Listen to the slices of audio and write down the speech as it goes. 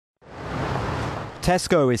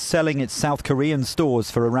Tesco is selling its South Korean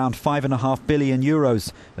stores for around €5.5 billion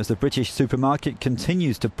as the British supermarket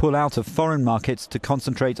continues to pull out of foreign markets to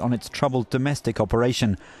concentrate on its troubled domestic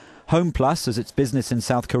operation. Homeplus, as its business in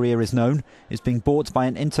South Korea is known, is being bought by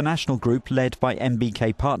an international group led by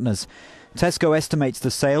MBK Partners. Tesco estimates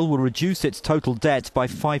the sale will reduce its total debt by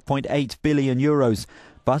 €5.8 billion,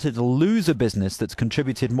 but it'll lose a business that's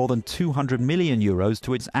contributed more than €200 million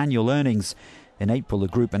to its annual earnings. In April, the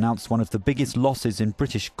group announced one of the biggest losses in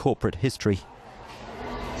British corporate history.